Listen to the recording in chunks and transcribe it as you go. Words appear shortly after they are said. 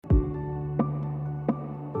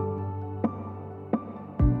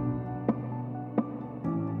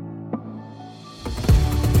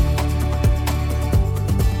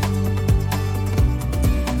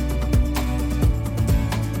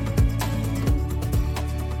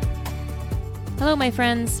Hello, my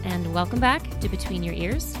friends, and welcome back to Between Your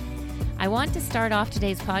Ears. I want to start off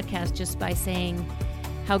today's podcast just by saying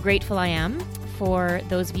how grateful I am for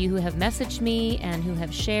those of you who have messaged me and who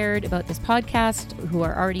have shared about this podcast, who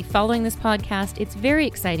are already following this podcast. It's very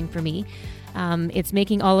exciting for me. It's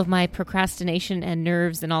making all of my procrastination and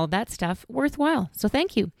nerves and all of that stuff worthwhile. So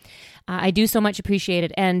thank you. I do so much appreciate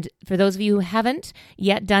it. And for those of you who haven't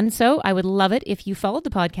yet done so, I would love it if you followed the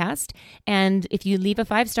podcast and if you leave a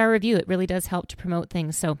 5-star review. It really does help to promote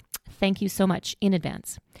things. So thank you so much in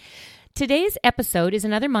advance. Today's episode is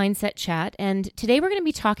another mindset chat. And today we're going to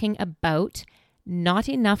be talking about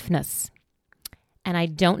Not-Enough-Ness. And I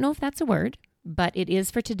don't know if that's a word, but it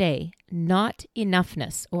is for today.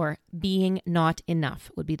 Not-Enough-Ness, or being not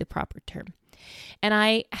enough would be the proper term. And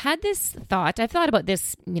I had this thought, I've thought about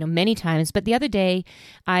this, many times, but the other day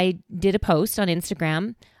I did a post on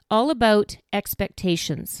Instagram all about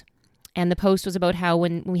expectations. And the post was about how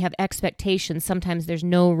when we have expectations, sometimes there's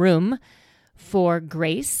no room for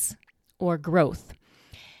grace or growth.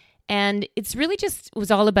 And it's really just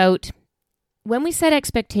was all about when we set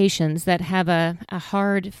expectations that have a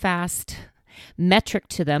hard, fast metric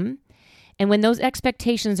to them, and when those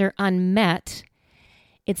expectations are unmet,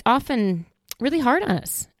 it's often really hard on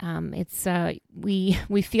us.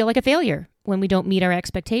 We feel like a failure when we don't meet our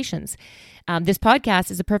expectations. This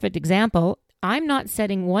podcast is a perfect example. I'm not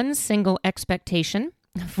setting one single expectation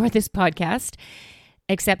for this podcast,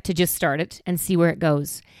 except to just start it and see where it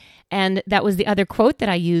goes. And that was the other quote that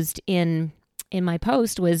I used in my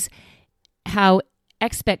post, was how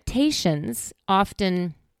expectations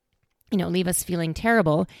often leave us feeling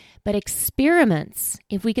terrible, but experiments,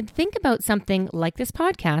 if we can think about something like this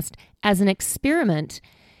podcast as an experiment,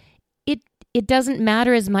 it doesn't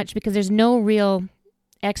matter as much because there's no real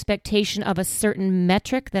expectation of a certain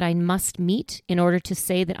metric that I must meet in order to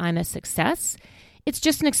say that I'm a success. It's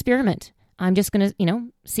just an experiment. I'm just going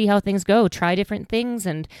to, see how things go, try different things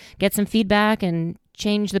and get some feedback and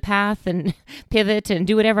change the path and pivot and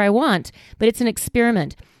do whatever I want. But it's an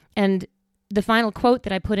experiment. And the final quote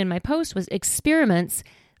that I put in my post was, experiments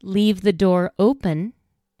leave the door open.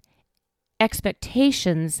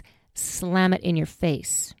 Expectations slam it in your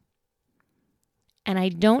face. And I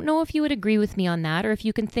don't know if you would agree with me on that, or if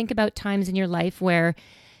you can think about times in your life where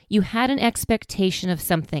you had an expectation of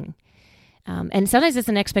something. And sometimes it's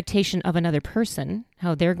an expectation of another person,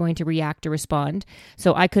 how they're going to react or respond.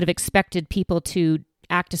 So I could have expected people to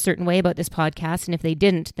act a certain way about this podcast, and if they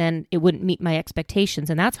didn't, then it wouldn't meet my expectations,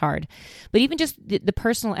 and that's hard. But even just the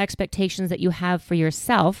personal expectations that you have for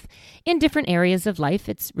yourself in different areas of life,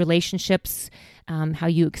 it's relationships, how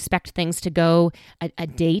you expect things to go, a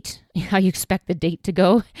date, how you expect the date to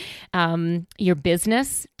go, your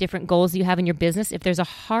business, different goals you have in your business. If there's a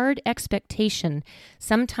hard expectation,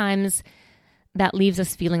 sometimes that leaves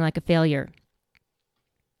us feeling like a failure.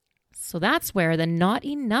 So that's where the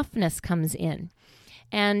not-enough-ness comes in.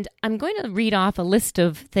 And I'm going to read off a list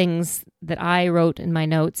of things that I wrote in my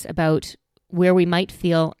notes about where we might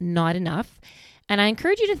feel not enough. And I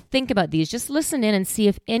encourage you to think about these. Just listen in and see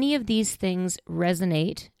if any of these things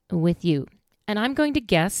resonate with you. And I'm going to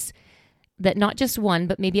guess that not just one,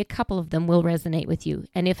 but maybe a couple of them will resonate with you.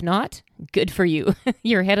 And if not, good for you.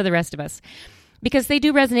 You're ahead of the rest of us. Because they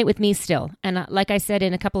do resonate with me still. And like I said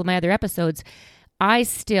in a couple of my other episodes,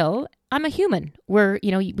 I'm a human. We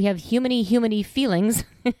have humany feelings.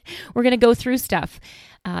 We're going to go through stuff.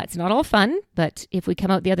 It's not all fun, but if we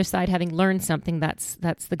come out the other side having learned something, that's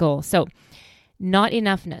the goal. So, not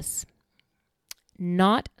enoughness.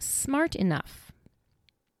 Not smart enough.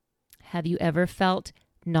 Have you ever felt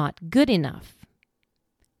not good enough?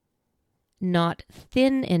 Not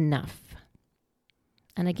thin enough.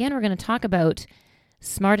 And again, we're going to talk about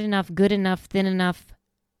smart enough, good enough, thin enough,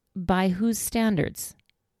 by whose standards?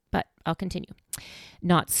 But I'll continue.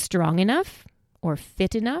 Not strong enough or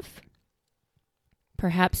fit enough.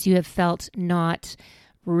 Perhaps you have felt not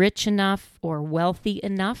rich enough or wealthy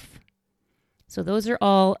enough. So those are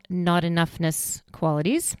all not enoughness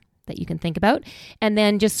qualities that you can think about. And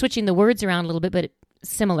then just switching the words around a little bit, but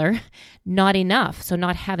similar, not enough. So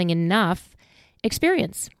not having enough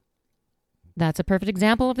experience. That's a perfect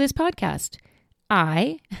example of this podcast.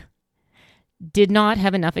 I did not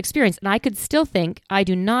have enough experience. And I could still think I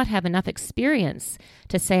do not have enough experience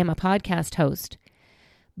to say I'm a podcast host.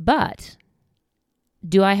 But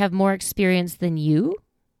do I have more experience than you?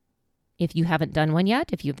 If you haven't done one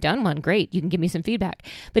yet, if you've done one, great, you can give me some feedback.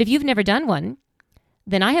 But if you've never done one,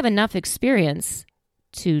 then I have enough experience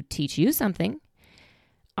to teach you something.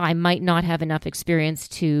 I might not have enough experience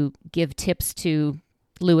to give tips to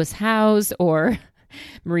Lewis Howes or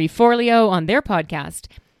Marie Forleo on their podcast.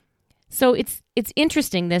 So it's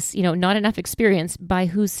interesting, this, not enough experience. By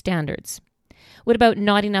whose standards? What about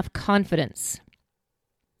not enough confidence?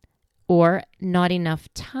 Or not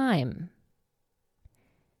enough time?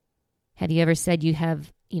 Have you ever said you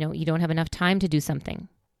don't have enough time to do something?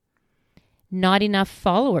 Not enough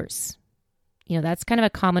followers. That's kind of a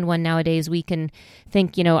common one nowadays. We can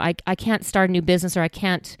think, I can't start a new business, or I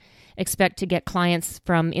can't expect to get clients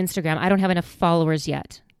from Instagram. I don't have enough followers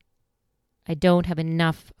yet. I don't have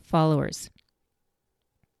enough followers.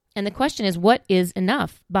 And the question is, what is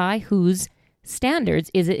enough? By whose standards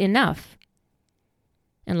is it enough?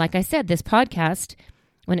 And like I said, this podcast,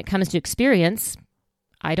 when it comes to experience,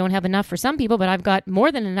 I don't have enough for some people, but I've got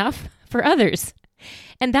more than enough for others.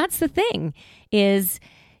 And that's the thing, is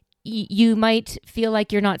you might feel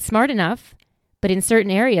like you're not smart enough, but in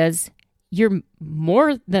certain areas, you're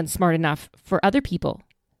more than smart enough for other people.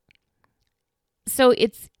 So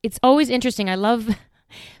it's always interesting. I love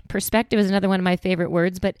perspective is another one of my favorite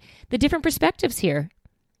words, but the different perspectives here.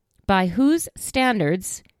 By whose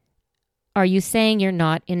standards are you saying you're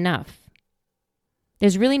not enough?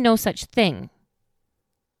 There's really no such thing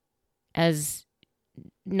as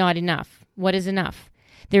not enough. What is enough?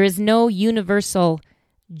 There is no universal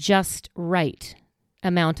just right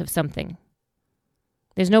amount of something.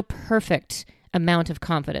 There's no perfect amount of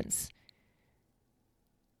confidence.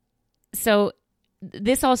 So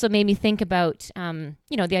this also made me think about,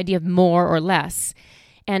 the idea of more or less.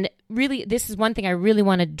 And really, this is one thing I really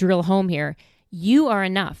want to drill home here. You are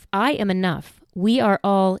enough. I am enough. We are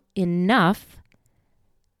all enough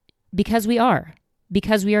because we are.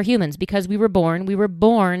 Because we are humans. Because we were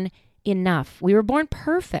born enough. We were born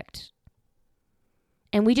perfect.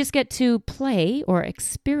 And we just get to play or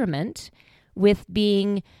experiment with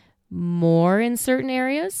being more in certain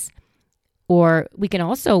areas. Or we can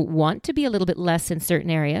also want to be a little bit less in certain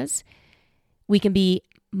areas. We can be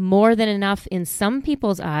more than enough in some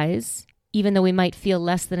people's eyes, even though we might feel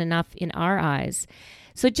less than enough in our eyes.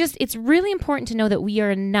 So it's really important to know that we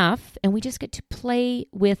are enough, and we just get to play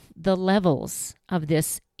with the levels of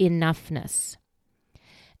this enoughness.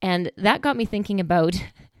 And that got me thinking about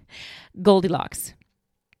Goldilocks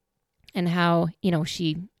and how,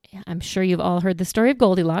 I'm sure you've all heard the story of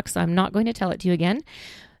Goldilocks. So I'm not going to tell it to you again.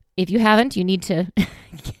 If you haven't, you need to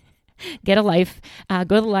get a life,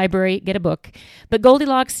 go to the library, get a book. But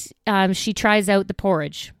Goldilocks, she tries out the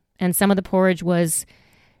porridge, and some of the porridge was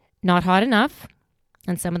not hot enough,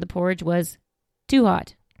 and some of the porridge was too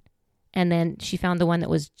hot. And then she found the one that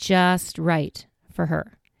was just right for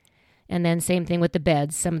her. And then same thing with the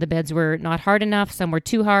beds. Some of the beds were not hard enough, some were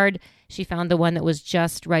too hard. She found the one that was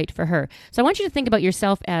just right for her. So I want you to think about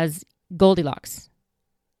yourself as Goldilocks.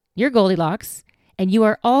 You're Goldilocks. And you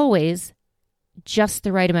are always just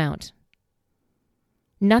the right amount.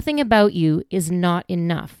 Nothing about you is not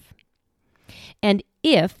enough. And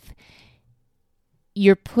if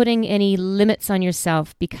you're putting any limits on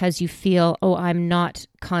yourself because you feel, I'm not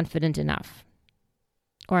confident enough,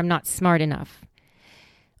 or I'm not smart enough,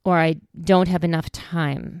 or I don't have enough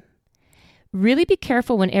time, really be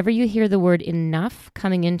careful whenever you hear the word enough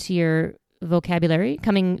coming into your vocabulary,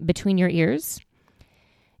 coming between your ears.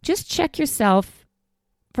 Just check yourself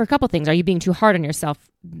for a couple things. Are you being too hard on yourself,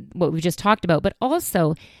 what we just talked about? But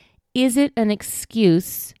also, is it an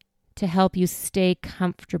excuse to help you stay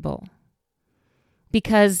comfortable?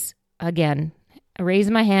 Because, again, I raise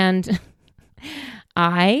my hand.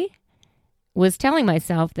 I was telling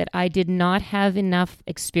myself that I did not have enough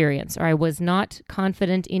experience, or I was not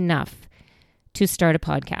confident enough to start a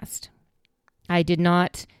podcast. I did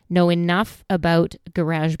not know enough about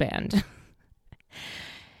GarageBand.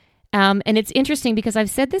 And it's interesting because I've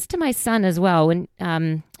said this to my son as well when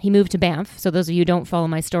he moved to Banff. So those of you who don't follow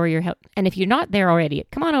my story, and if you're not there already,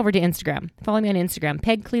 come on over to Instagram. Follow me on Instagram,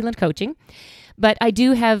 Peg Cleland Coaching. But I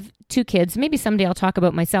do have 2 kids. Maybe someday I'll talk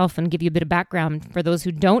about myself and give you a bit of background for those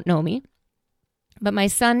who don't know me. But my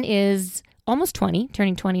son is almost 20,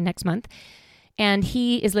 turning 20 next month. And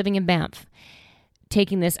he is living in Banff,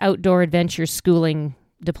 taking this outdoor adventure schooling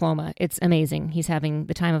diploma. It's amazing. He's having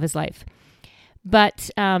the time of his life. But,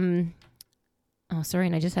 and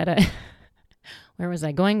I just had where was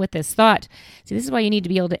I going with this thought? See, this is why you need to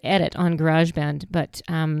be able to edit on GarageBand. But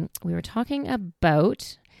we were talking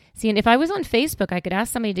about, and if I was on Facebook, I could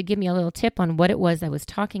ask somebody to give me a little tip on what it was I was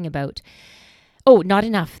talking about. Oh, not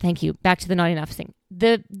enough. Thank you. Back to the not enough thing.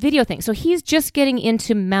 The video thing. So he's just getting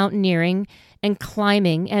into mountaineering and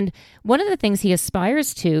climbing. And one of the things he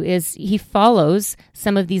aspires to is he follows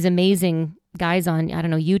some of these amazing guys on,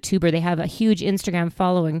 YouTube, or they have a huge Instagram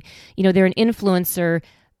following. They're an influencer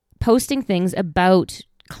posting things about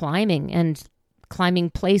climbing and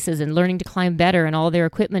climbing places and learning to climb better and all their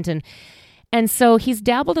equipment. And so he's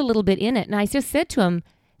dabbled a little bit in it. And I just said to him,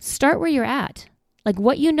 start where you're at. Like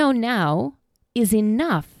what you know now is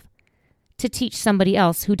enough to teach somebody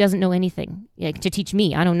else who doesn't know anything. Like to teach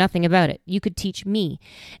me. I know nothing about it. You could teach me.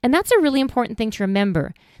 And that's a really important thing to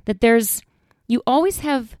remember, that you always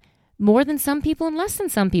have more than some people and less than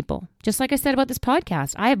some people. Just like I said about this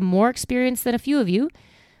podcast, I have more experience than a few of you,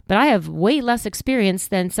 but I have way less experience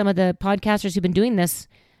than some of the podcasters who've been doing this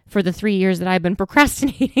for the 3 years that I've been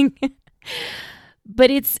procrastinating. But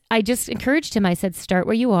I just encouraged him. I said, start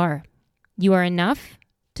where you are. You are enough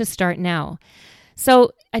to start now.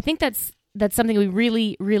 So I think that's something we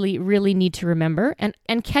really, really, really need to remember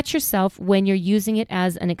and catch yourself when you're using it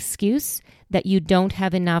as an excuse that you don't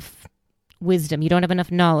have enough wisdom, you don't have enough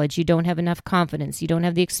knowledge, you don't have enough confidence, you don't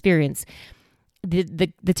have the experience,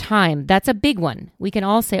 the time. That's a big one. We can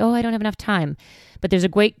all say, oh, I don't have enough time. But there's a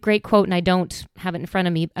great quote, and I don't have it in front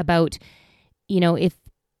of me, about, if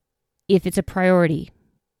it's a priority,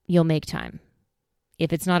 you'll make time.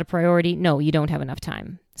 If it's not a priority, no, you don't have enough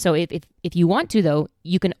time. So if you want to, though,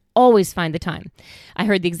 you can always find the time. I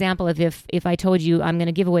heard the example of if I told you I'm going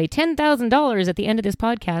to give away $10,000 at the end of this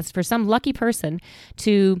podcast for some lucky person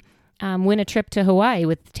to win a trip to Hawaii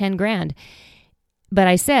with 10 grand. But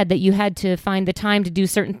I said that you had to find the time to do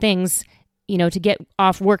certain things, to get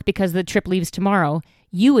off work because the trip leaves tomorrow.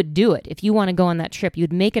 You would do it. If you want to go on that trip,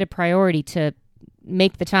 you'd make it a priority to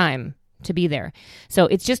make the time to be there. So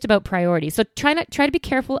it's just about priorities. So try to be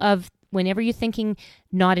careful of whenever you're thinking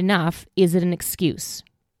not enough, is it an excuse?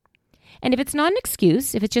 And if it's not an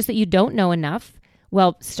excuse, if it's just that you don't know enough,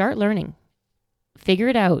 well, start learning. Figure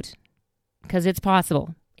it out, because it's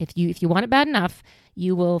possible. If you want it bad enough,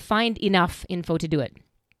 you will find enough info to do it.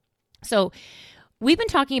 So we've been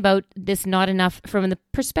talking about this not enough from the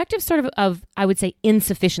perspective sort of I would say,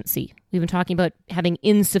 insufficiency. We've been talking about having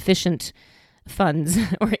insufficient funds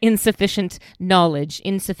or insufficient knowledge,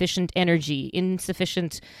 insufficient energy,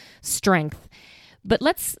 insufficient strength. But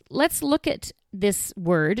let's look at this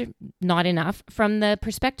word, not enough, from the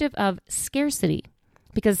perspective of scarcity.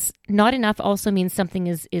 Because not enough also means something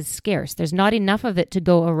is scarce. There's not enough of it to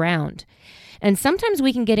go around. And sometimes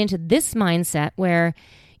we can get into this mindset where,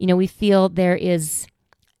 we feel there's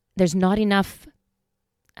not enough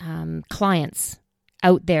clients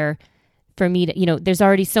out there for me to, there's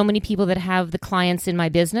already so many people that have the clients in my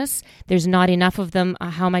business. There's not enough of them.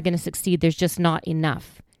 How am I going to succeed? There's just not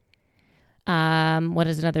enough. What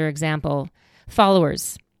is another example?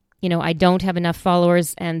 Followers. I don't have enough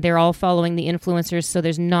followers and they're all following the influencers, so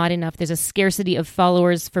there's not enough. There's a scarcity of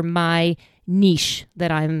followers for my niche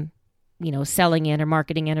that I'm, selling in or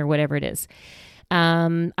marketing in or whatever it is.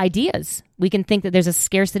 Ideas. We can think that there's a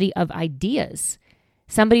scarcity of ideas.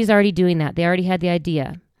 Somebody's already doing that. They already had the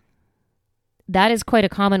idea. That is quite a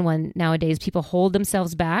common one nowadays. People hold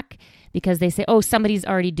themselves back because they say, oh, somebody's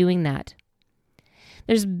already doing that.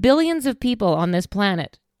 There's billions of people on this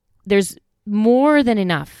planet. There's more than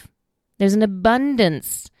enough. There's an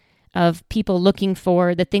abundance of people looking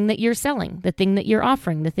for the thing that you're selling, the thing that you're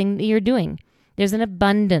offering, the thing that you're doing. There's an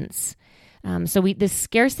abundance. So this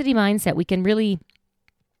scarcity mindset, we can really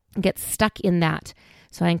get stuck in that.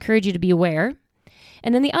 So I encourage you to be aware.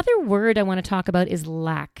 And then the other word I want to talk about is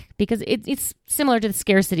lack, because it's similar to the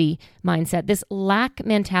scarcity mindset, this lack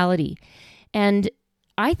mentality. And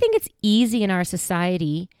I think it's easy in our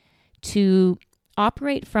society to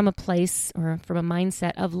operate from a place or from a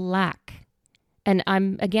mindset of lack. And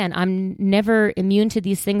I'm never immune to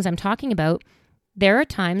these things I'm talking about. There are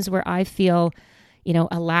times where I feel,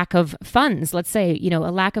 a lack of funds, let's say, a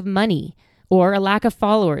lack of money or a lack of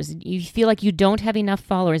followers. You feel like you don't have enough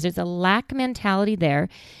followers. There's a lack mentality there.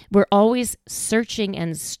 We're always searching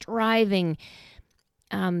and striving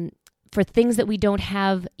for things that we don't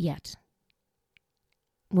have yet.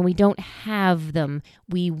 When we don't have them,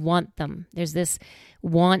 we want them. There's this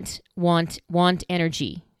want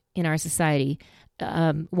energy in our society,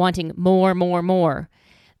 wanting more.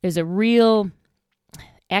 There's a real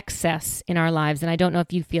excess in our lives, and I don't know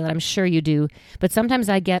if you feel it. I'm sure you do. But sometimes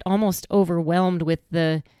I get almost overwhelmed with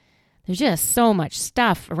there's just so much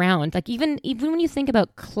stuff around. Like even when you think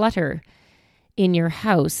about clutter in your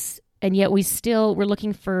house, and yet we're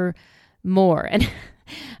looking for more. And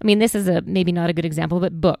I mean, this is maybe not a good example,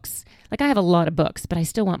 but books. Like I have a lot of books, but I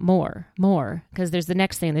still want more, because there's the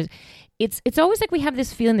next thing. It's always like we have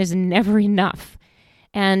this feeling there's never enough.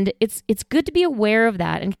 And it's good to be aware of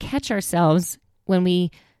that and catch ourselves when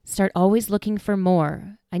we start always looking for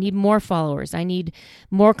more. I need more followers. I need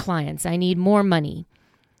more clients. I need more money.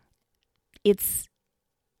 It's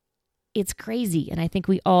crazy, and I think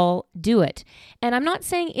we all do it. And I'm not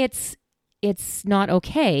saying it's it's not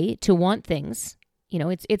okay to want things.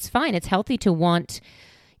 It's fine. It's healthy to want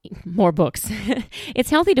more books. It's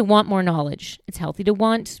healthy to want more knowledge. It's healthy to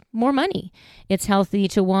want more money. It's healthy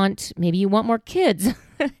to want, maybe you want more kids.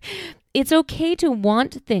 It's okay to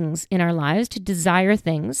want things in our lives, to desire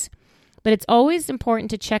things, but it's always important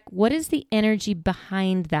to check what is the energy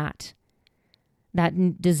behind that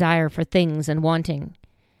desire for things and wanting.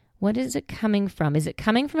 What is it coming from? Is it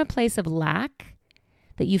coming from a place of lack,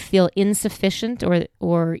 that you feel insufficient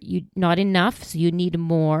or you not enough, so you need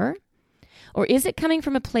more? Or is it coming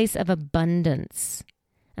from a place of abundance?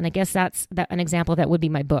 And I guess that's an example that would be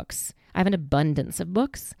my books. I have an abundance of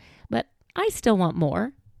books, but I still want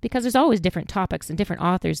more because there's always different topics and different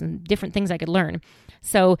authors and different things I could learn.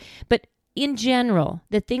 So, but in general,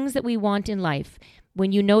 the things that we want in life,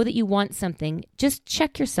 when you know that you want something, just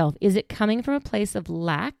check yourself. Is it coming from a place of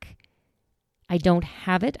lack? I don't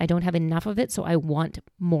have it. I don't have enough of it, so I want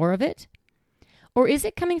more of it. Or is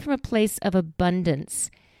it coming from a place of abundance?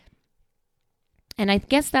 And I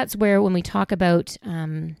guess that's where when we talk about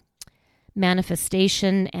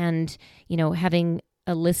manifestation and, having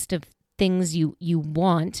a list of things you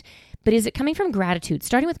want, but is it coming from gratitude?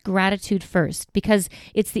 Starting with gratitude first, because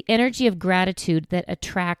it's the energy of gratitude that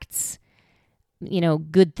attracts,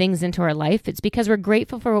 good things into our life. It's because we're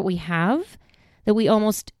grateful for what we have that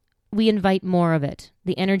we invite more of it.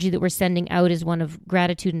 The energy that we're sending out is one of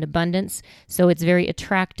gratitude and abundance, so it's very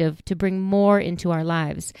attractive to bring more into our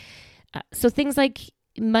lives. So things like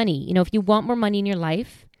money, if you want more money in your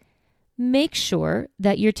life, make sure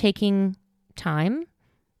that you're taking time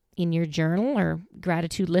in your journal or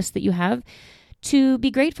gratitude list that you have to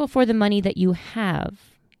be grateful for the money that you have.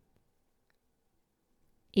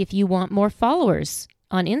 If you want more followers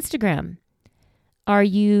on Instagram, are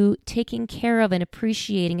you taking care of and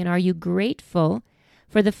appreciating, and are you grateful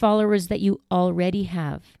for the followers that you already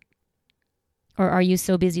have? Or are you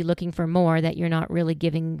so busy looking for more that you're not really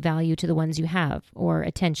giving value to the ones you have or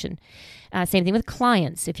attention? Same thing with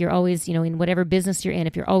clients. If you're always, in whatever business you're in,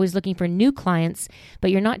 if you're always looking for new clients, but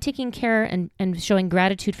you're not taking care and showing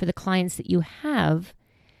gratitude for the clients that you have,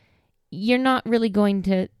 you're not really going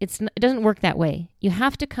to, it doesn't work that way. You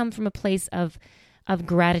have to come from a place of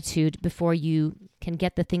gratitude before you can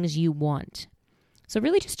get the things you want. So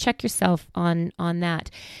really just check yourself on that.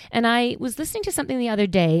 And I was listening to something the other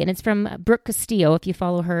day, and it's from Brooke Castillo, if you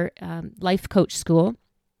follow her life coach school,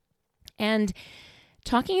 and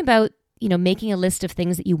talking about, making a list of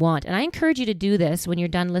things that you want. And I encourage you to do this when you're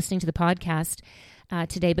done listening to the podcast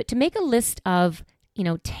today, but to make a list of,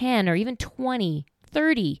 10 or even 20,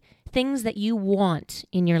 30 things that you want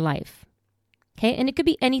in your life. Okay? And it could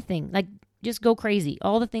be anything, like just go crazy,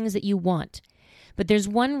 all the things that you want. But there's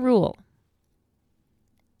one rule.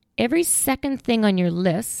 Every second thing on your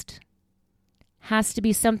list has to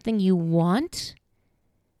be something you want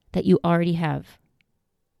that you already have.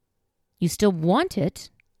 You still want it,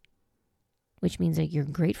 which means that you're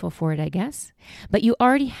grateful for it, I guess, but you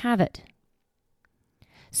already have it.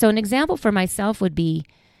 So an example for myself would be,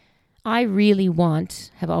 I really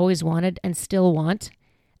have always wanted, and still want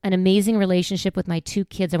an amazing relationship with my 2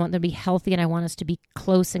 kids. I want them to be healthy, and I want us to be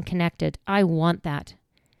close and connected. I want that.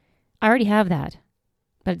 I already have that.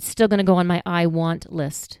 But it's still going to go on my I want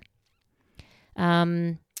list.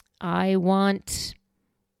 I want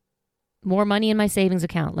more money in my savings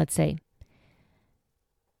account, let's say.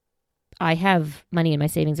 I have money in my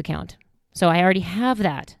savings account. So I already have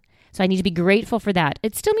that. So I need to be grateful for that.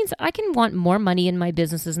 It still means I can want more money in my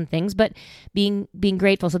businesses and things, but being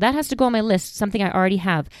grateful. So that has to go on my list, something I already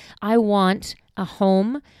have. I want a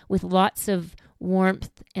home with lots of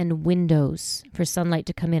warmth and windows for sunlight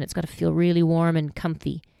to come in. It's got to feel really warm and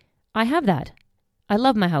comfy. I have that. I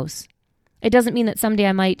love my house. It doesn't mean that someday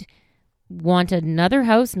I might want another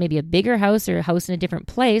house, maybe a bigger house or a house in a different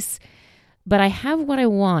place, but I have what I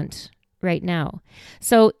want right now.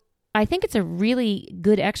 So I think it's a really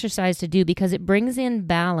good exercise to do because it brings in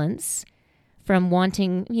balance from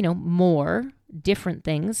wanting, more different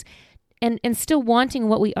things and still wanting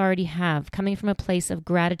what we already have, coming from a place of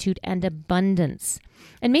gratitude and abundance.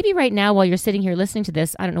 And maybe right now while you're sitting here listening to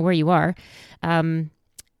this, I don't know where you are.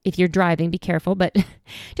 If you're driving, be careful, but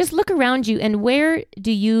just look around you and where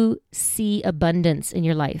do you see abundance in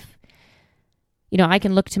your life? I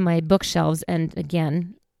can look to my bookshelves and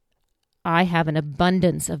again, I have an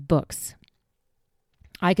abundance of books.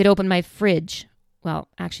 I could open my fridge. Well,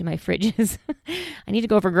 actually, my fridge is, I need to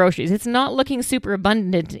go for groceries. It's not looking super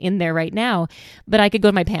abundant in there right now, but I could go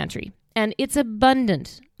to my pantry, and it's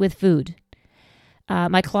abundant with food.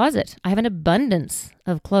 My closet, I have an abundance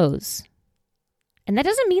of clothes. And that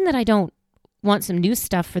doesn't mean that I don't want some new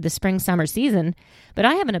stuff for the spring, summer season, but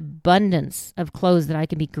I have an abundance of clothes that I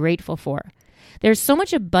can be grateful for. There's so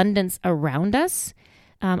much abundance around us.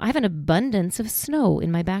 I have an abundance of snow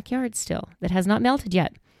in my backyard still that has not melted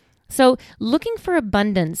yet. So looking for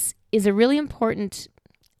abundance is a really important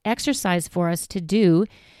exercise for us to do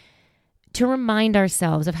to remind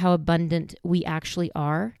ourselves of how abundant we actually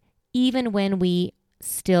are, even when we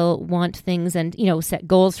still want things and, set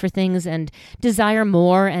goals for things and desire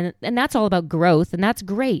more. And that's all about growth, and that's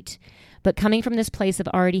great. But coming from this place of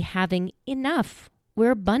already having enough,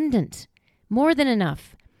 we're abundant, more than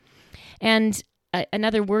enough. And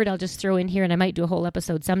another word I'll just throw in here, and I might do a whole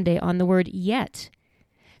episode someday on the word yet.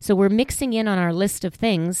 So we're mixing in on our list of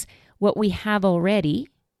things what we have already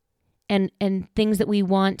and things that we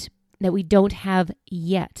want that we don't have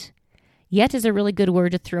yet. Yet is a really good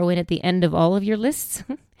word to throw in at the end of all of your lists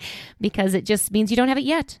because it just means you don't have it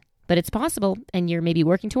yet, but it's possible and you're maybe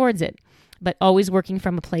working towards it, but always working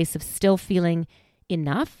from a place of still feeling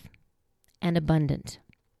enough and abundant.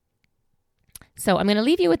 So I'm going to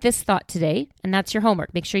leave you with this thought today, and that's your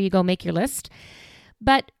homework. Make sure you go make your list.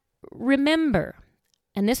 But remember,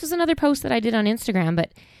 and this was another post that I did on Instagram,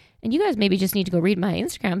 and you guys maybe just need to go read my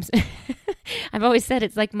Instagrams. I've always said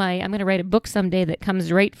it's like I'm going to write a book someday that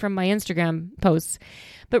comes right from my Instagram posts.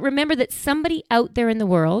 But remember that somebody out there in the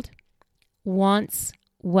world wants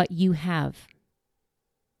what you have.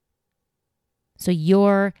 So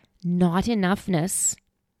your not-enough-ness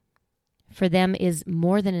for them is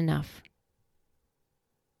more than enough.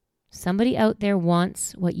 Somebody out there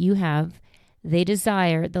wants what you have. They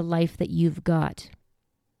desire the life that you've got.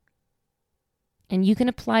 And you can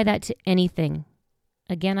apply that to anything.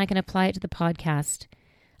 Again, I can apply it to the podcast.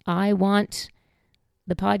 I want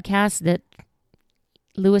the podcast that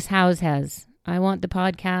Lewis Howes has. I want the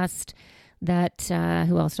podcast that,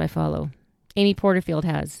 who else do I follow? Amy Porterfield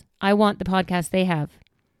has. I want the podcast they have.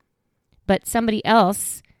 But somebody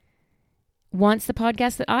else wants the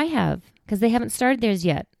podcast that I have because they haven't started theirs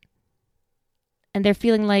yet. And they're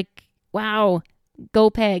feeling like, wow, go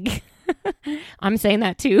Peg. I'm saying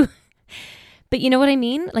that too. But you know what I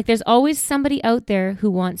mean? Like there's always somebody out there who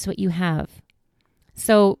wants what you have.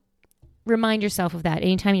 So remind yourself of that.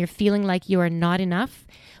 Anytime you're feeling like you are not enough,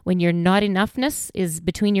 when your not enoughness is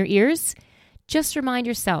between your ears, just remind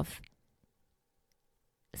yourself,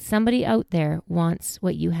 somebody out there wants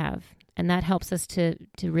what you have. And that helps us to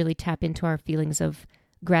really tap into our feelings of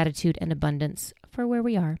gratitude and abundance for where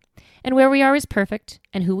we are. And where we are is perfect,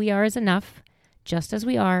 and who we are is enough, just as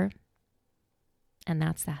we are. And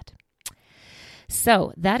that's that.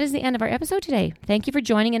 So that is the end of our episode today. Thank you for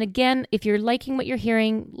joining. And again, if you're liking what you're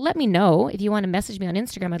hearing, let me know. If you want to message me on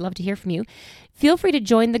Instagram, I'd love to hear from you. Feel free to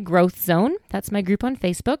join the Growth Zone. That's my group on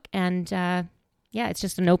Facebook. And it's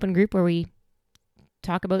just an open group where we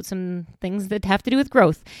talk about some things that have to do with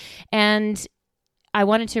growth. And I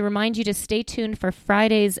wanted to remind you to stay tuned for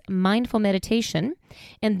Friday's mindful meditation.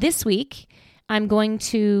 And this week, I'm going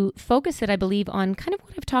to focus it, I believe, on kind of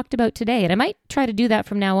what I've talked about today. And I might try to do that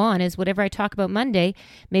from now on, is whatever I talk about Monday,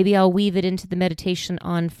 maybe I'll weave it into the meditation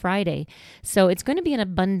on Friday. So it's going to be an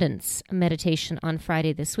abundance meditation on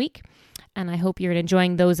Friday this week. And I hope you're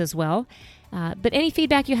enjoying those as well. But any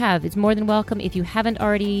feedback you have is more than welcome. If you haven't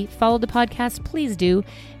already followed the podcast, please do.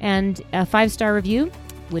 And a 5-star review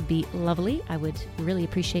would be lovely. I would really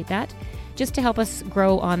appreciate that, just to help us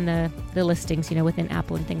grow on the listings, within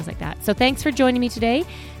Apple and things like that. So thanks for joining me today.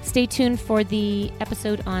 Stay tuned for the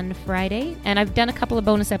episode on Friday. And I've done a couple of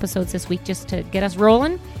bonus episodes this week just to get us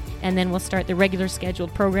rolling. And then we'll start the regular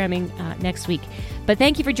scheduled programming next week. But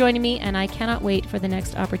thank you for joining me. And I cannot wait for the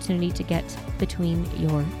next opportunity to get between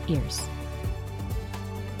your ears.